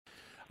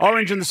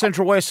Orange in the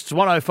Central West, it's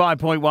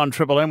 105.1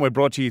 Triple M. We're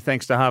brought to you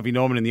thanks to Harvey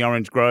Norman in the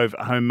Orange Grove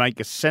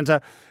Homemaker Centre.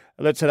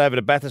 Let's head over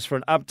to Bathurst for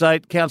an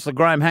update. Councillor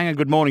Graeme Hanger,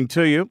 good morning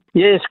to you.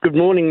 Yes, good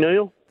morning,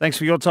 Neil. Thanks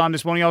for your time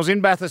this morning. I was in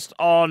Bathurst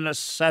on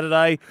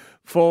Saturday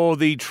for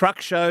the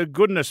truck show.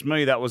 Goodness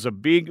me, that was a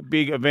big,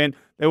 big event.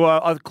 There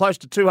were close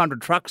to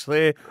 200 trucks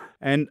there,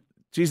 and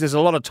geez, there's a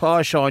lot of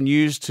tyre shine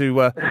used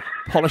to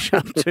polish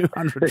up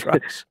 200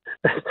 trucks.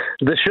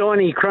 The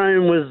shiny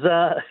chrome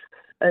was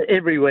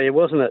everywhere,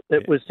 wasn't it?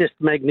 It was just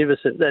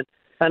magnificent.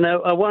 And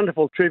a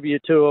wonderful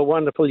tribute to a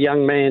wonderful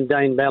young man,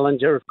 Dane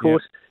Ballinger, of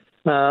course,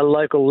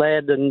 local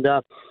lad, and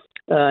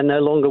no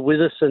longer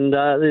with us. And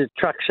the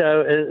truck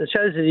show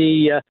shows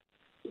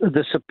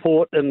the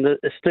support and the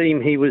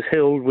esteem he was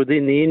held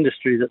within the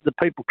industry, that the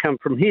people come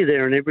from here,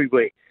 there and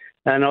everywhere.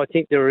 And I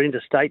think there were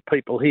interstate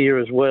people here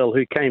as well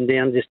who came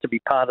down just to be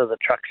part of the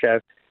truck show.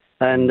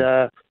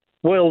 And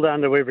well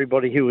done to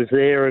everybody who was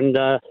there. And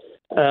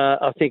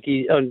I think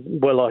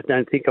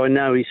I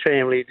know his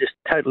family just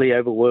totally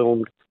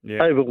overwhelmed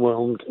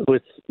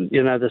with,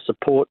 the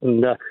support.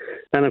 And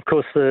of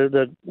course,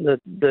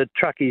 the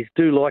truckies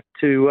do like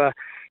to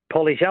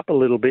polish up a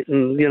little bit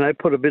and,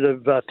 put a bit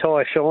of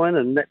tyre shine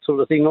and that sort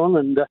of thing on.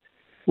 And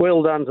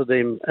well done to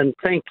them. And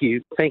thank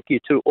you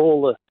to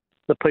all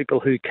the people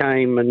who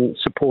came and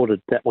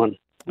supported that one.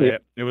 Yeah,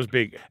 it was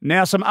big.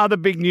 Now, some other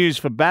big news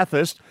for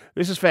Bathurst.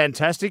 This is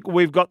fantastic.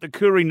 We've got the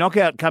Koori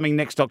Knockout coming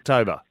next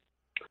October.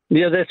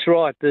 Yeah, that's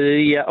right.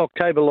 The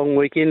October long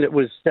weekend, it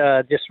was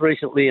just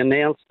recently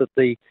announced that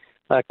the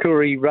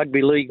Koori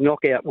Rugby League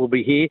Knockout will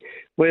be here.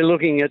 We're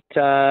looking at,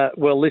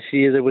 this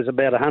year there was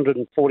about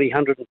 140,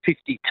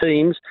 150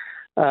 teams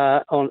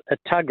at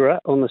Tuggerah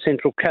on the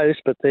Central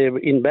Coast, but they're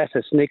in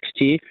Bathurst next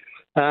year.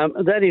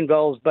 That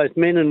involves both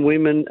men and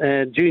women,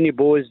 junior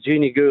boys,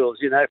 junior girls,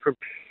 from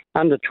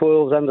under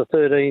 12s, under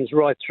 13s,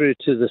 right through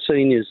to the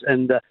seniors.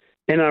 And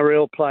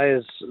NRL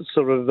players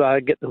sort of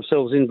get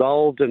themselves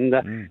involved, and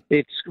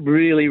it's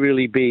really,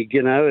 really big.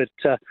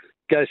 It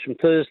goes from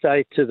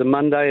Thursday to the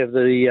Monday of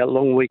the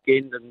long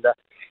weekend, and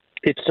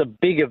it's a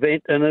big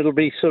event, and it'll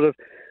be sort of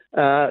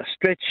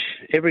stretch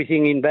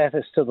everything in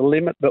Bathurst to the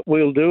limit, but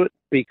we'll do it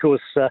because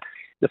the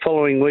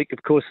following week,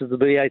 of course, is the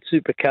V8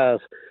 Supercars.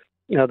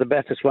 The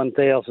Bathurst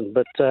 1000,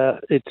 but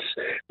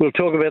we'll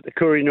talk about the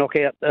Koori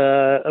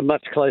Knockout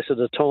much closer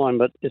to time,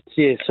 but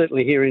it's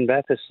certainly here in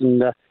Bathurst,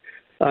 and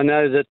I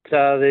know that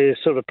they're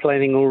sort of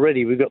planning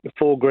already. We've got the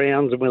 4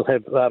 grounds, and we'll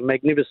have a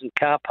magnificent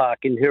car park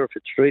in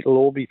Hereford Street. It'll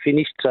all be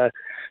finished, so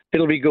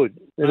it'll be good.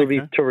 It'll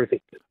be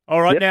terrific.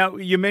 All right, Now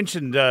you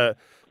mentioned the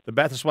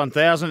Bathurst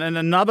 1000, and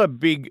another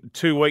big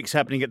 2 weeks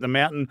happening at the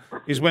mountain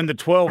is when the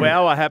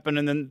 12-hour happened,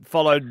 and then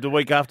followed the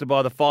week after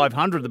by the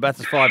 500, the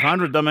Bathurst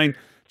 500. I mean,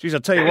 geez, I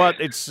tell you what,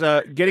 it's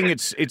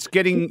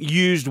getting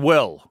used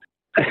well.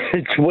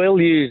 It's well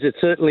used. It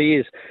certainly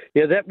is.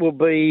 Yeah, that will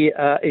be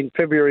in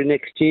February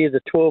next year, the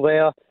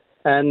 12-hour,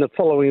 and the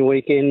following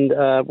weekend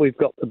we've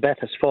got the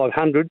Bathurst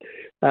 500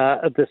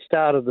 at the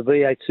start of the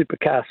V8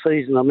 Supercar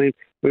season. I mean,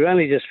 we've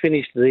only just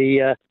finished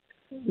the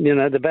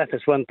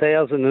Bathurst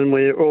 1000, and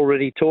we're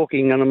already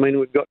talking. And I mean,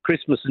 we've got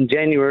Christmas in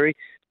January,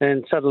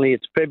 and suddenly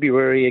it's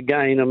February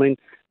again. I mean,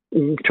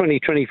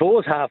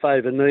 2024 is half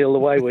over, Neil, the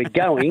way we're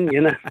going.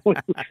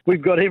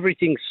 We've got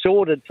everything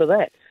sorted for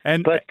that.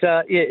 But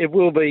it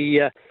will be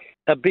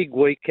a big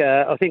week.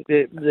 I think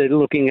they're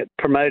looking at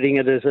promoting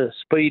it as a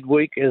speed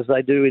week, as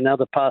they do in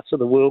other parts of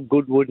the world,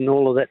 Goodwood and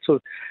all of that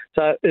sort.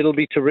 So it'll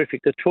be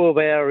terrific. The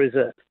 12-hour is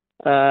a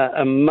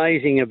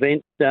amazing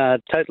event,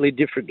 totally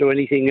different to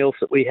anything else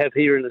that we have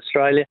here in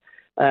Australia.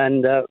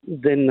 And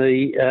then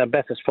the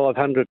Bathurst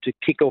 500 to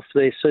kick off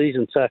their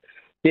season. So,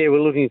 yeah, we're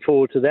looking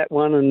forward to that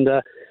one. And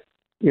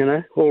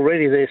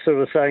already they're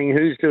sort of saying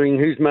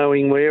who's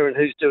mowing where and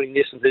who's doing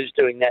this and who's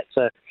doing that.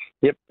 So,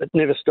 yep, it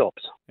never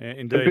stops. Yeah,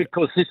 indeed.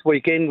 Because this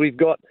weekend we've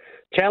got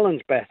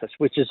Challenge Bathurst,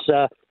 which is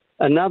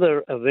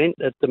another event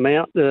at the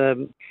Mount.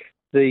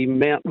 The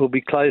Mount will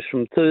be closed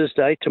from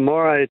Thursday,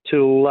 tomorrow,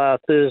 till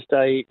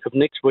Thursday of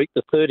next week,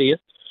 the 30th.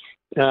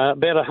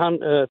 About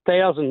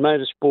 1,000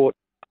 motorsport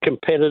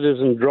competitors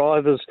and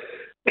drivers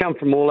come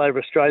from all over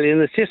Australia,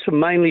 and it's just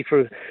mainly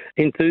for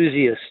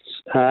enthusiasts.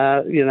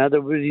 There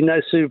will be no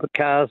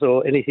supercars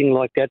or anything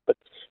like that, but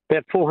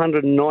about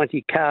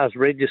 490 cars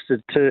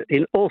registered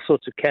in all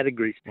sorts of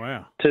categories.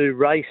 Wow. To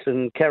race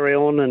and carry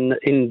on and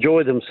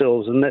enjoy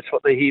themselves, and that's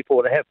what they're here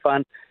for, to have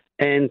fun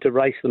and to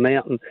race the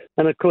mountain.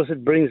 And, of course,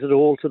 it brings it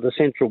all to the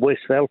Central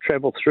West. They'll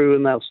travel through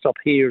and they'll stop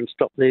here and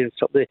stop there and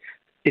stop there.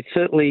 It's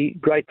certainly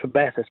great for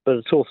Bathurst, but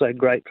it's also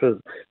great for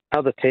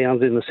other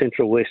towns in the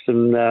Central West,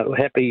 and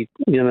happy,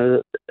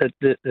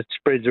 it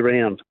spreads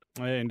around.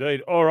 Yeah,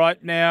 indeed. All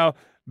right, now,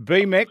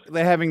 BMEC,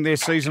 they're having their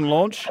season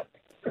launch.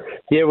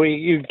 Yeah,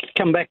 you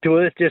come back to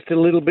earth just a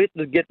little bit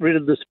to get rid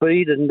of the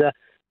speed, and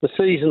the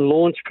season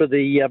launch for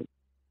the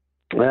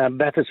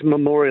Bathurst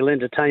Memorial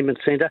Entertainment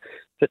Centre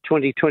for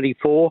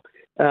 2024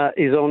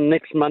 is on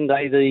next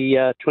Monday,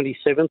 the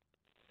 27th,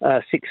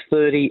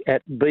 6:30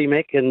 at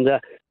BMEC, and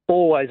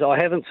always, I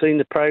haven't seen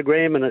the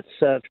program, and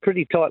it's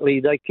pretty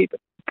tightly. They keep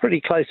it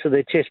pretty close to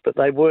their chest, but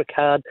they work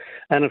hard.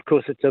 And, of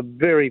course, it's a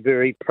very,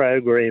 very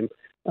program.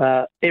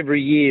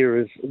 Every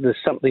year there's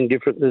something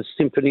different. There's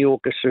symphony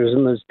orchestras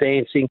and there's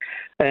dancing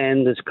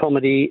and there's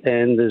comedy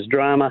and there's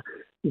drama.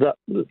 The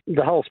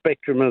whole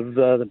spectrum of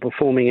the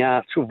performing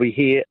arts will be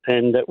here,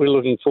 and we're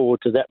looking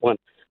forward to that one.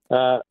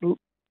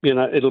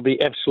 It'll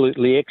be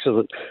absolutely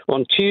excellent.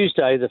 On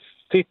Tuesday, the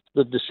 5th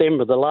of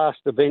December, the last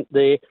event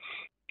there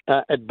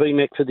at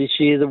BMEC for this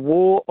year, the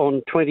War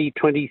on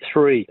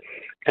 2023.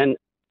 And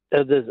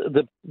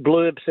the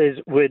blurb says,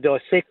 we're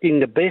dissecting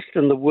the best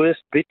and the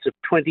worst bits of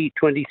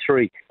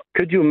 2023.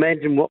 Could you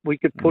imagine what we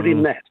could put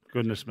in that?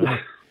 Goodness me.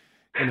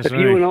 If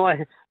you and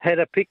I had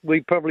a pick,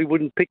 we probably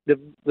wouldn't pick the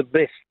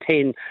best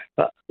 10.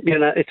 But,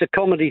 it's a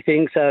comedy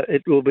thing, so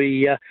it'll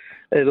be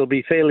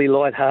fairly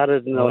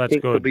lighthearted, and I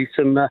think there'll be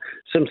some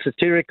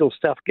satirical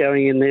stuff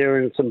going in there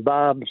and some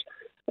barbs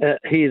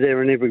here,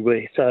 there, and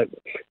everywhere. So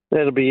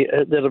that'll be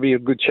a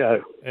good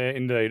show.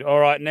 Indeed. All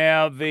right,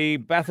 now the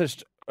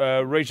Bathurst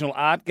Regional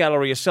Art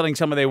Gallery is selling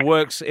some of their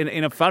works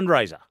in a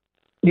fundraiser.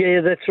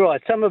 Yeah, that's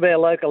right. Some of our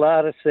local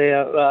artists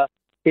are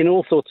in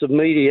all sorts of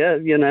media,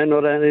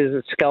 not only is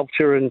it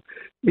sculpture and,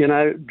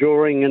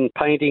 drawing and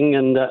painting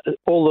and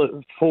all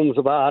the forms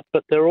of art,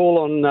 but they're all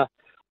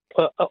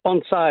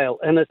on sale.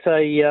 And it's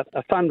a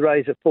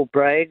fundraiser for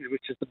BRAGS,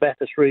 which is the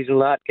Bathurst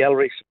Regional Art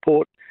Gallery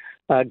Support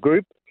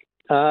Group.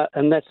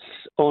 And that's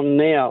on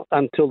now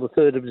until the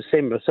 3rd of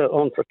December, so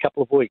on for a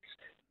couple of weeks.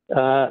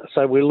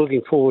 So we're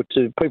looking forward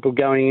to people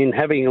going in,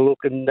 having a look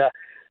and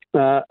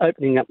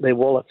opening up their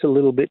wallets a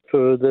little bit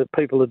for the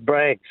people at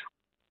BRAGS.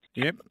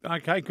 Yep.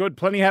 Okay, good.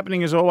 Plenty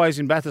happening as always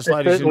in Bathurst,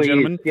 ladies and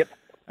gentlemen. Yep.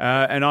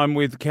 And I'm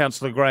with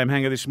Councillor Graeme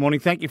Hanger this morning.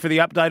 Thank you for the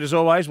update as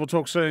always. We'll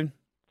talk soon.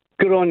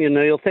 Good on you,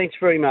 Neil. Thanks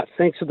very much.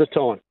 Thanks for the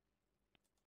time.